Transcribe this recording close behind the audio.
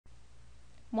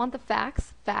Want the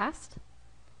facts fast?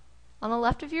 On the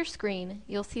left of your screen,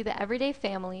 you'll see the Everyday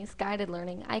Families Guided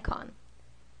Learning icon.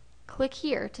 Click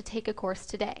here to take a course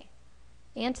today,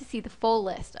 and to see the full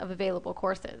list of available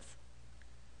courses.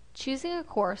 Choosing a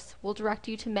course will direct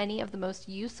you to many of the most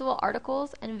useful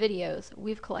articles and videos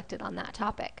we've collected on that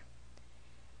topic.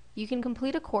 You can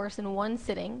complete a course in one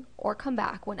sitting or come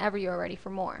back whenever you are ready for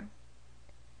more.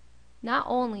 Not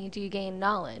only do you gain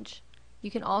knowledge, you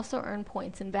can also earn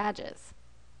points and badges.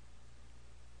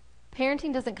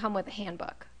 Parenting doesn't come with a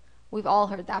handbook. We've all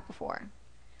heard that before.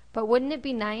 But wouldn't it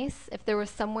be nice if there was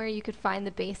somewhere you could find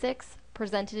the basics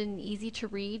presented in an easy to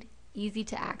read, easy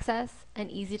to access,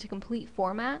 and easy to complete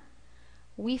format?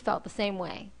 We felt the same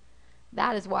way.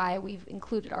 That is why we've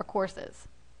included our courses.